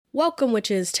Welcome,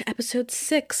 witches, to episode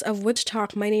 6 of Witch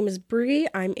Talk. My name is Bree.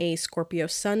 I'm a Scorpio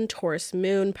Sun, Taurus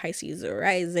Moon, Pisces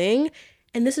Rising,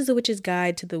 and this is a witch's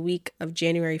guide to the week of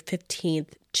January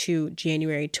 15th to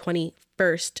January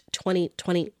 21st,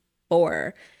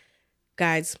 2024.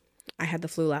 Guys, I had the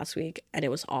flu last week and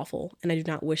it was awful, and I do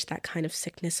not wish that kind of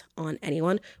sickness on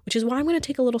anyone, which is why I'm going to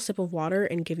take a little sip of water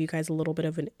and give you guys a little bit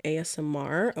of an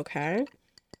ASMR, okay?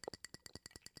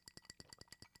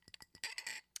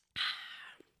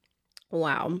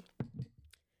 Wow.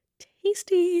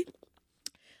 Tasty.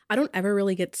 I don't ever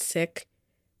really get sick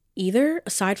either,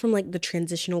 aside from like the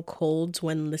transitional colds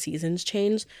when the seasons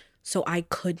change. So I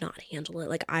could not handle it.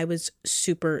 Like I was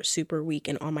super, super weak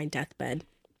and on my deathbed.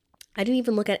 I didn't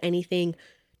even look at anything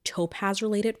topaz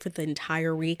related for the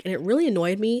entire week. And it really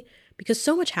annoyed me because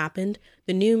so much happened.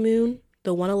 The new moon,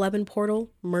 the 111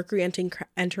 portal, Mercury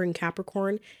entering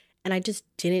Capricorn. And I just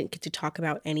didn't get to talk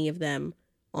about any of them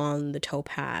on the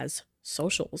topaz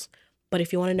socials. But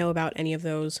if you want to know about any of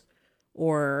those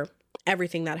or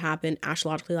everything that happened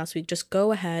astrologically last week, just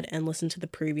go ahead and listen to the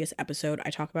previous episode.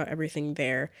 I talk about everything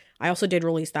there. I also did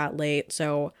release that late,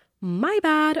 so my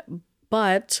bad.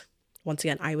 But once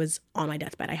again, I was on my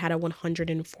deathbed. I had a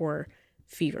 104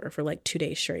 fever for like 2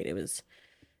 days straight. It was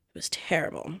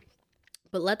terrible.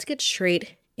 But let's get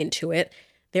straight into it.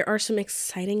 There are some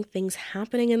exciting things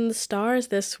happening in the stars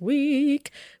this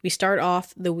week. We start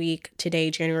off the week today,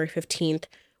 January 15th,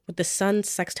 with the sun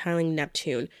sextiling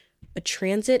Neptune. A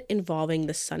transit involving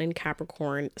the sun in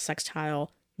Capricorn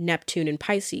sextile Neptune in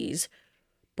Pisces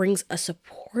brings a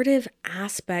supportive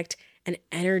aspect and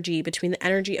energy between the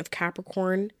energy of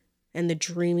Capricorn and the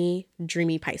dreamy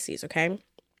Pisces, okay?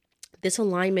 This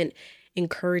alignment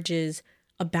encourages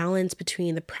a balance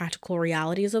between the practical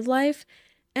realities of life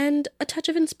and a touch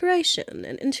of inspiration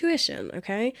and intuition,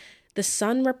 okay? The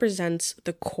sun represents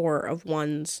the core of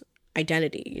one's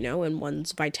identity, and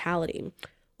one's vitality,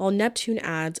 while Neptune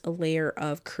adds a layer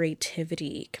of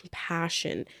creativity,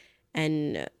 compassion,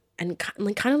 and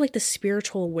kind of like the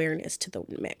spiritual awareness to the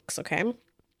mix, okay?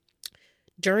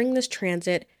 During this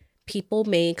transit, people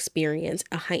may experience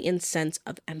a heightened sense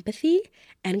of empathy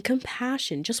and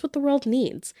compassion, just what the world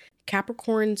needs.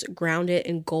 Capricorn's grounded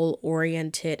and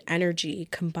goal-oriented energy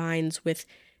combines with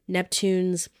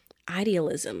Neptune's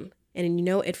idealism, and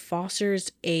it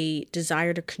fosters a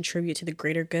desire to contribute to the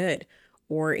greater good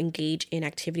or engage in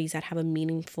activities that have a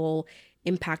meaningful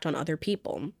impact on other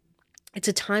people. It's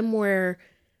a time where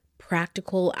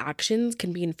practical actions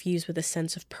can be infused with a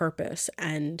sense of purpose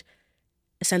and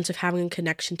a sense of having a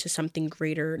connection to something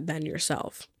greater than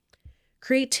yourself.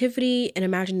 Creativity and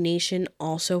imagination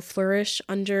also flourish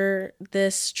under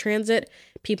this transit.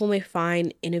 People may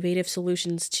find innovative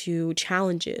solutions to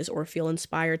challenges or feel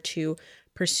inspired to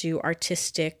pursue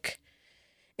artistic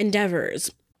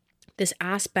endeavors. This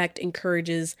aspect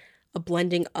encourages a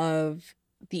blending of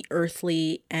the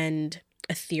earthly and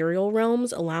ethereal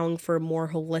realms, allowing for a more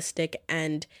holistic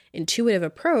and intuitive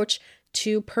approach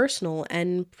to personal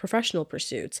and professional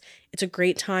pursuits. It's a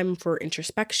great time for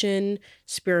introspection,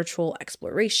 spiritual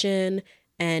exploration,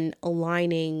 and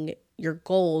aligning your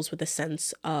goals with a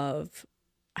sense of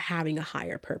having a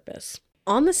higher purpose.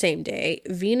 On the same day,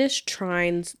 Venus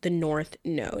trines the North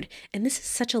Node, and this is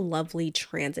such a lovely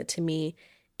transit to me.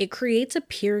 It creates a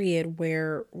period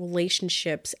where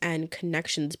relationships and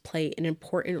connections play an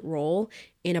important role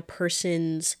in a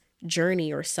person's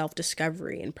journey or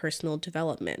self-discovery and personal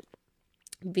development.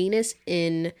 Venus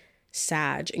in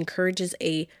Sag encourages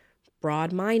a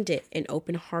broad-minded and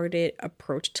open-hearted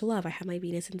approach to love. I have my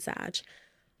Venus in Sag,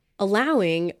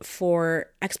 allowing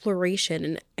for exploration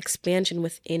and expansion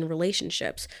within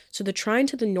relationships. So the trine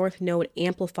to the North Node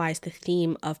amplifies the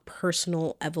theme of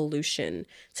personal evolution,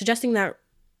 suggesting that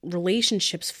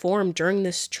relationships formed during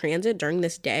this transit, during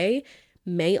this day,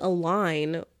 may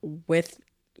align with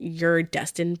your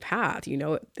destined path.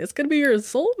 It's going to be your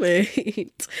soulmate.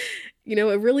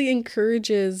 It really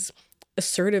encourages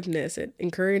assertiveness. It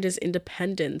encourages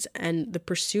independence and the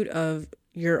pursuit of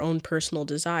your own personal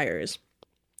desires.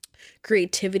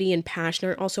 Creativity and passion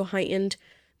are also heightened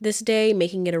this day,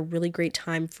 making it a really great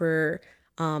time for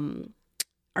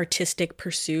artistic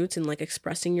pursuits and like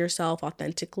expressing yourself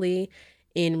authentically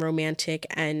in romantic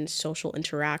and social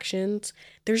interactions.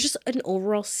 There's just an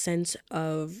overall sense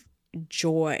of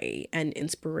joy and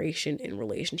inspiration in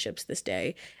relationships this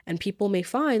day, and people may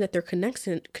find that their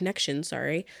connections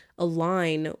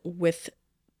align with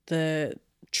the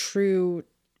true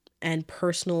and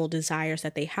personal desires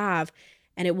that they have,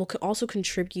 and it will also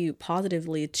contribute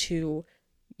positively to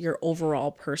your overall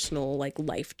personal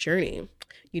life journey.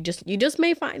 You just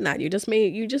may find that. You just may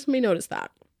notice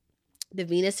that. The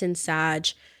Venus in Sag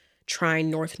trine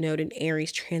North Node in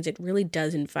Aries transit really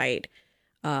does invite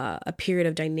a period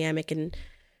of dynamic and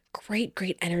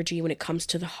great energy when it comes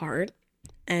to the heart.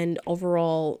 And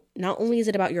overall, not only is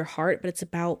it about your heart, but it's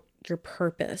about your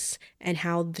purpose and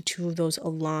how the two of those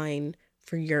align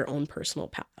for your own personal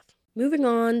path. Moving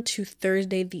on to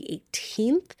Thursday the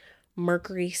 18th,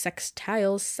 Mercury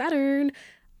sextiles Saturn,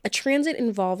 a transit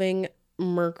involving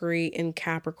Mercury in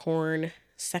Capricorn,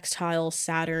 sextile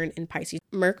Saturn in Pisces.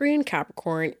 Mercury in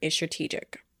Capricorn is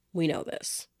strategic. We know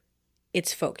this.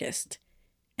 It's focused,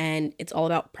 and it's all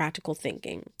about practical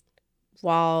thinking.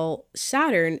 While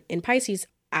Saturn in Pisces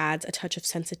adds a touch of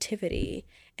sensitivity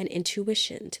and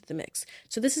intuition to the mix.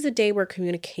 So this is a day where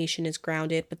communication is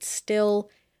grounded, but still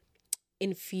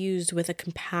infused with a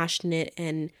compassionate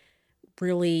and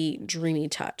really dreamy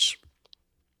touch.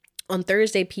 On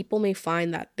Thursday, people may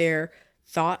find that their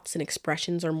thoughts and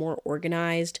expressions are more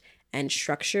organized and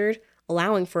structured,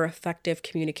 allowing for effective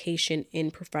communication in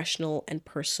professional and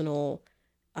personal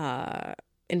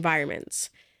environments.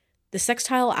 The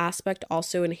sextile aspect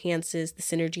also enhances the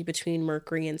synergy between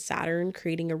Mercury and Saturn,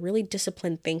 creating a really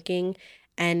disciplined thinking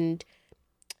and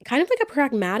kind of like a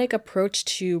pragmatic approach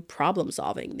to problem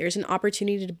solving. There's an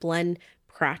opportunity to blend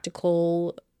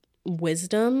practical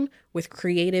wisdom with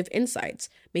creative insights,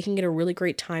 making it a really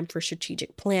great time for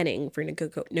strategic planning, for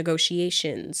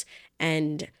negotiations,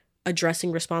 and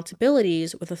addressing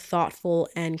responsibilities with a thoughtful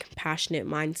and compassionate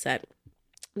mindset.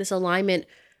 This alignment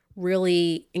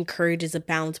really encourages a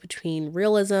balance between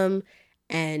realism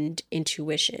and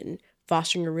intuition,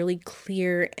 fostering a really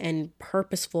clear and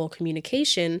purposeful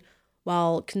communication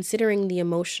while considering the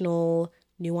emotional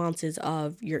nuances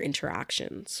of your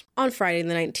interactions. On Friday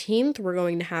the 19th, we're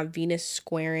going to have Venus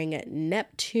squaring at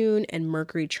Neptune and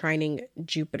Mercury trining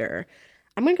Jupiter.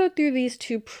 I'm going to go through these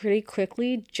two pretty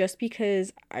quickly just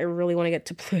because I really want to get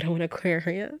to Pluto and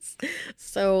Aquarius.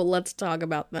 So let's talk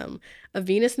about them. A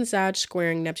Venus and Sag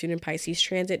squaring Neptune and Pisces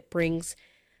transit brings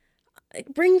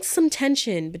some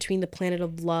tension between the planet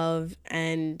of love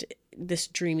and this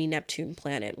dreamy Neptune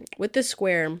planet. With this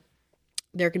square,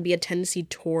 there can be a tendency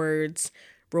towards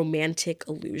romantic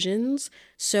illusions.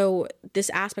 So this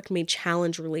aspect may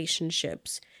challenge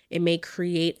relationships. It may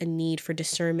create a need for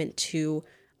discernment to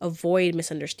avoid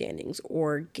misunderstandings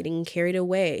or getting carried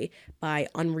away by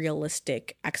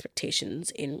unrealistic expectations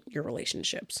in your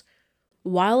relationships.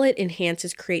 While it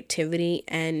enhances creativity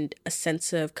and a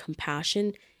sense of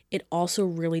compassion, it also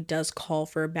really does call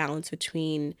for a balance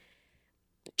between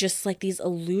just like these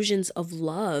illusions of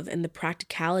love and the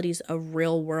practicalities of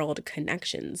real world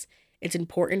connections. It's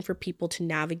important for people to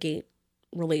navigate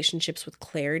relationships with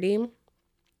clarity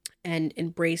and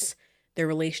embrace their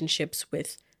relationships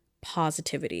with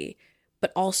positivity,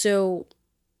 but also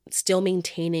still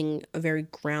maintaining a very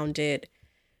grounded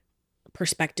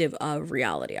perspective of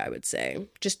reality, I would say.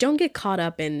 Just don't get caught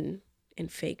up in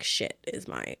fake shit is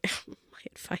my my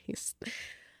advice.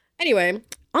 Anyway,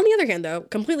 on the other hand though,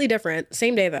 completely different,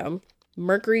 same day though,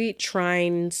 Mercury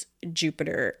trines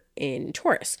Jupiter in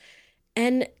Taurus.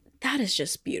 And that is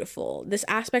just beautiful. This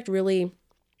aspect really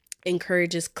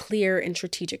encourages clear and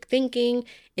strategic thinking.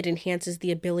 It enhances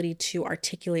the ability to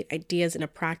articulate ideas in a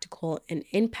practical and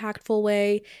impactful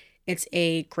way. It's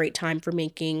a great time for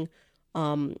making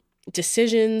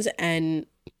decisions, and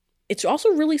it's also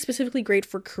really specifically great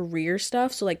for career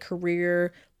stuff. So like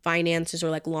career finances or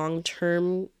like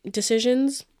long-term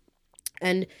decisions.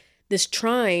 And this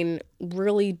trine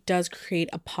really does create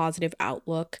a positive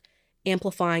outlook,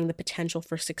 amplifying the potential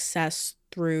for success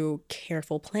through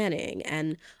careful planning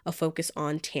and a focus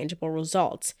on tangible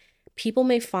results. People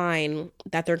may find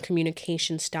that their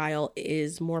communication style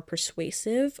is more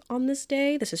persuasive on this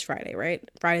day. This is Friday, right?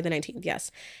 Friday the 19th,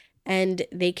 yes. And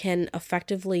they can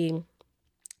effectively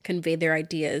convey their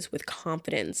ideas with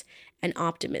confidence and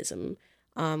optimism,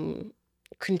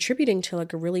 contributing to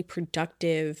like a really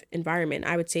productive environment.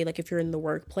 I would say like if you're in the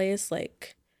workplace,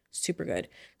 like super good.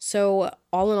 So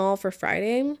all in all for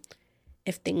Friday,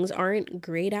 if things aren't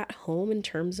great at home in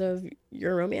terms of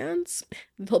your romance,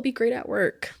 they'll be great at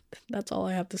work. That's all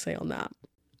I have to say on that.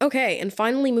 Okay, and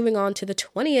finally moving on to the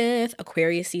 20th,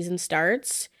 Aquarius season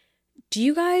starts. Do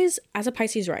you guys, as a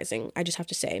Pisces rising, I just have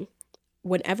to say,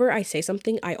 whenever I say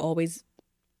something, I always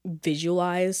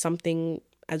visualize something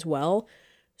as well.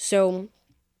 So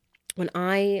when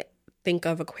I think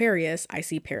of Aquarius, I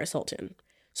see Paris Hilton.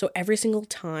 So every single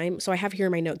time, so I have here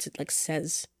in my notes, it like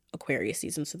says Aquarius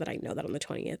season so that I know that on the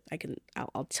 20th,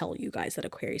 I'll tell you guys that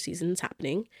Aquarius season is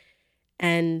happening.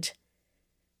 And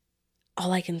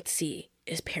all I can see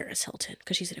is Paris Hilton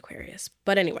because she's an Aquarius.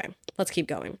 But anyway, let's keep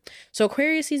going. So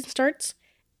Aquarius season starts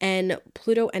and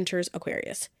Pluto enters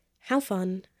Aquarius. How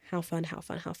fun, How fun, how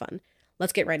fun, how fun.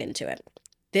 Let's get right into it.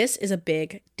 This is a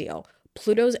big deal.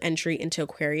 Pluto's entry into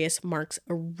Aquarius marks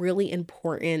a really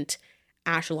important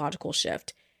astrological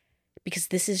shift because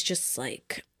this is just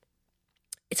like,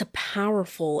 it's a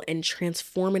powerful and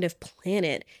transformative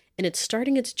planet, and it's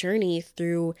starting its journey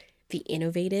through the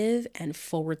innovative and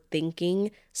forward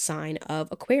thinking sign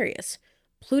of Aquarius.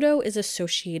 Pluto is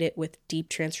associated with deep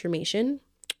transformation,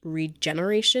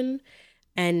 regeneration,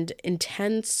 and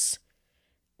intense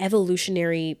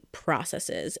evolutionary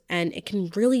processes. And it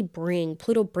can really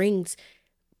Pluto brings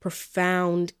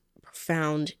profound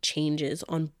changes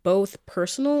on both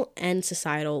personal and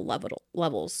societal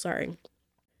levels. Sorry.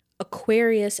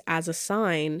 Aquarius as a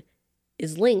sign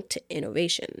is linked to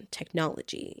innovation,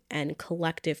 technology, and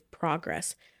collective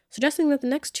progress, suggesting that the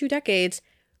next 2 decades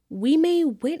we may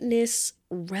witness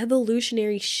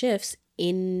revolutionary shifts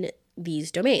in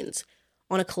these domains.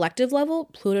 On a collective level,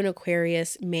 Pluto and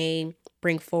Aquarius may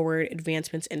bring forward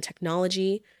advancements in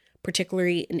technology,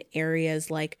 particularly in areas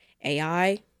like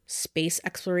AI, space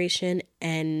exploration,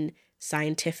 and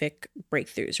scientific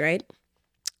breakthroughs, right?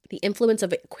 The influence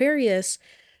of Aquarius,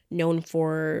 known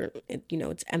for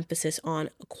its emphasis on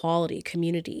equality,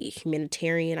 community,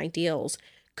 humanitarian ideals,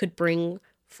 could bring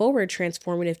forward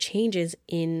transformative changes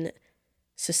in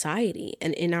society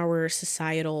and in our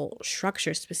societal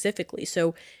structure specifically.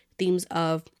 So themes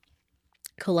of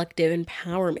collective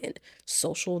empowerment,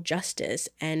 social justice,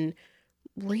 and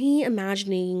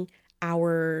reimagining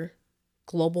our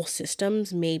global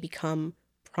systems may become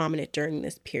prominent during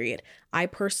this period. I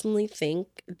personally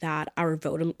think that our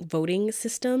voting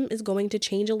system is going to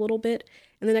change a little bit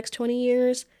in the next 20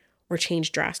 years or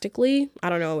change drastically. I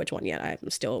don't know which one yet. I'm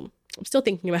still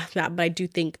thinking about that, but I do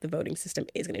think the voting system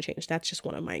is going to change. That's just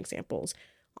one of my examples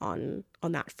on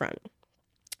that front.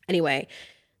 Anyway,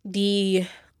 the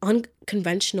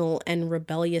unconventional and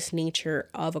rebellious nature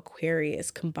of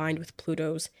Aquarius combined with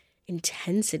Pluto's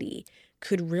intensity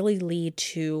could really lead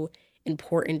to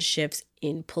important shifts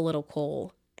in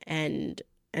political and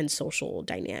social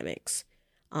dynamics,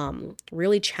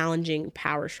 really challenging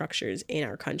power structures in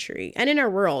our country and in our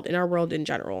world in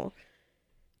general.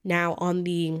 Now, on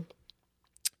the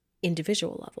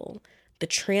individual level, the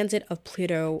transit of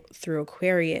Pluto through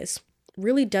Aquarius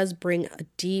really does bring a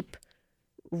deep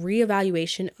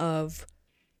reevaluation of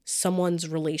someone's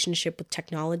relationship with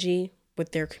technology,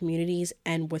 with their communities,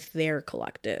 and with their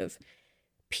collective.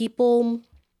 People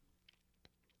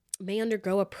may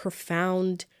undergo a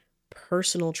profound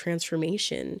personal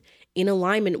transformation in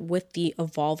alignment with the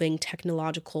evolving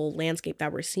technological landscape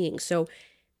that we're seeing. So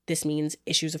this means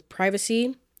issues of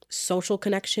privacy, social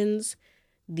connections,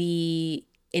 the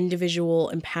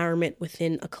individual empowerment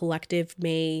within a collective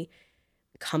may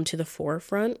come to the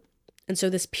forefront. And so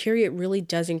this period really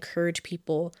does encourage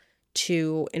people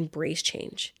to embrace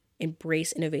change,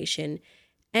 embrace innovation,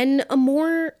 and a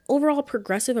more overall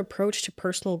progressive approach to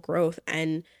personal growth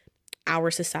and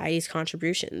our society's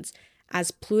contributions.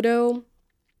 As Pluto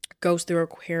goes through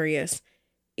Aquarius,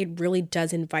 it really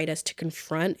does invite us to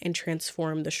confront and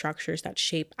transform the structures that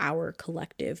shape our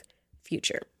collective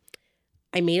future.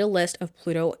 I made a list of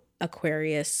Pluto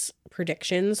Aquarius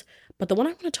predictions, but the one I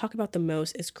want to talk about the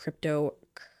most is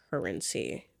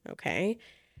cryptocurrency, okay?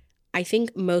 I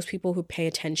think most people who pay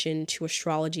attention to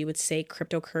astrology would say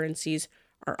cryptocurrencies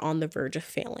are on the verge of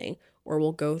failing or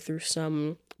will go through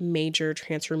some major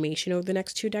transformation over the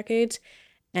next 2 decades.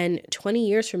 And 20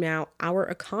 years from now, our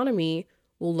economy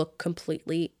will look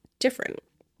completely different.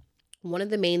 One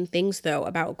of the main things, though,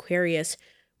 about Aquarius,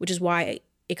 which is why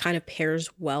it kind of pairs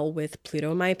well with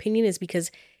Pluto, in my opinion, is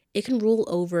because it can rule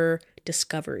over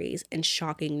discoveries and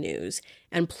shocking news.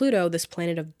 And Pluto, this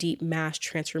planet of deep mass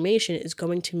transformation, is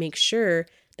going to make sure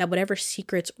that whatever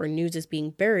secrets or news is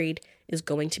being buried is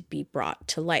going to be brought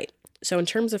to light. So in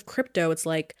terms of crypto, it's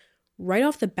like right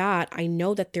off the bat, I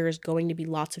know that there is going to be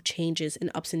lots of changes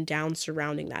and ups and downs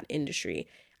surrounding that industry.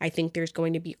 I think there's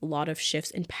going to be a lot of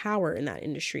shifts in power in that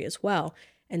industry as well.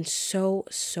 And so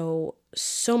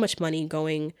much money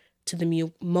going to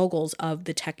the moguls of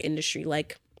the tech industry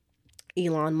like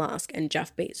Elon Musk and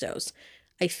Jeff Bezos.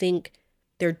 I think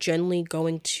they're generally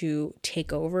going to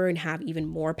take over and have even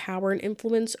more power and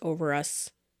influence over us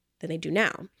than they do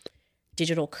now.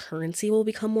 Digital currency will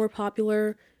become more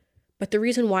popular. But the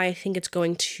reason why I think it's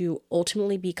going to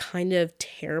ultimately be kind of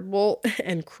terrible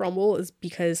and crumble is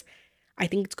because I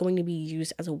think it's going to be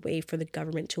used as a way for the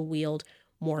government to wield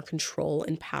more control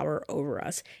and power over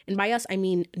us. And by us, I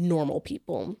mean normal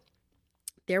people.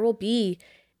 There will be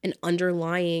an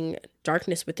underlying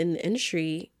darkness within the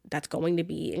industry that's going to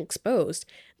be exposed.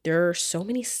 There are so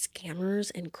many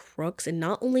scammers and crooks, and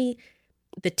not only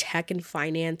the tech and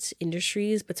finance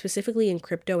industries, but specifically in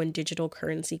crypto and digital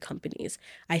currency companies.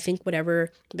 I think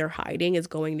whatever they're hiding is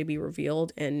going to be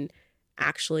revealed and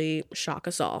actually shock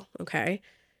us all, okay?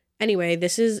 Anyway,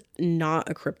 this is not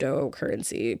a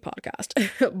cryptocurrency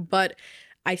podcast, but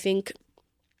I think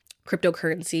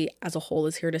cryptocurrency as a whole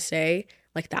is here to stay.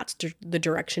 Like, that's the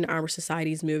direction our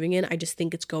society is moving in. I just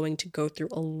think it's going to go through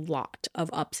a lot of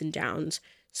ups and downs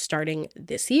starting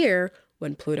this year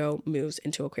when Pluto moves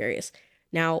into Aquarius.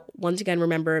 Now, once again,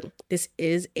 remember, this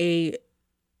is a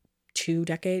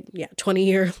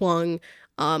 20-year long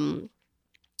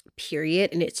period,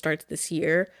 and it starts this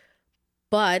year.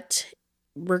 But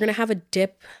we're going to have a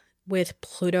dip with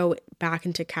Pluto back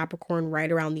into Capricorn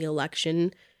right around the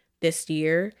election this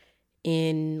year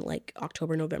in like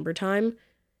October, November time.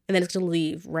 And then it's going to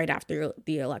leave right after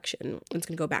the election. It's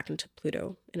going to go back into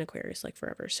Pluto in Aquarius like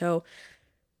forever. So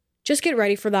just get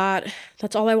ready for that.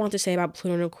 That's all I want to say about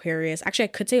Pluto and Aquarius. Actually, I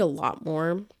could say a lot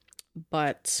more,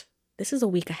 but this is a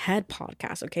week ahead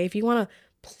podcast, okay? If you want a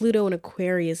Pluto and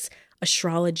Aquarius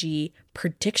astrology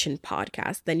prediction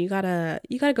podcast, then you gotta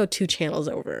go 2 channels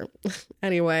over.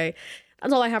 Anyway,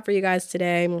 that's all I have for you guys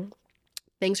today.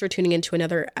 Thanks for tuning in to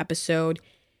another episode.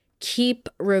 Keep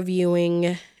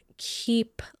reviewing,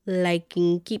 keep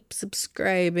liking, keep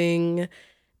subscribing,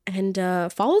 and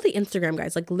follow the Instagram,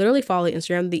 guys. Like, literally follow the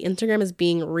Instagram. The Instagram is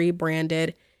being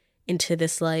rebranded into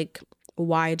this like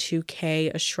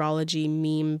Y2K astrology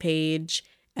meme page,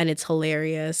 and it's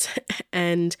hilarious.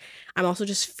 And I'm also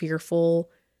just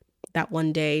fearful that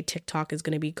one day TikTok is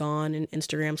going to be gone and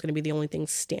Instagram is going to be the only thing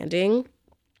standing.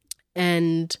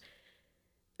 And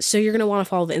so you're going to want to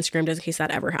follow the Instagram just in case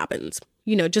that ever happens.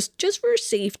 You know, just for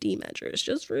safety measures.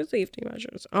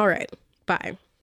 All right. Bye.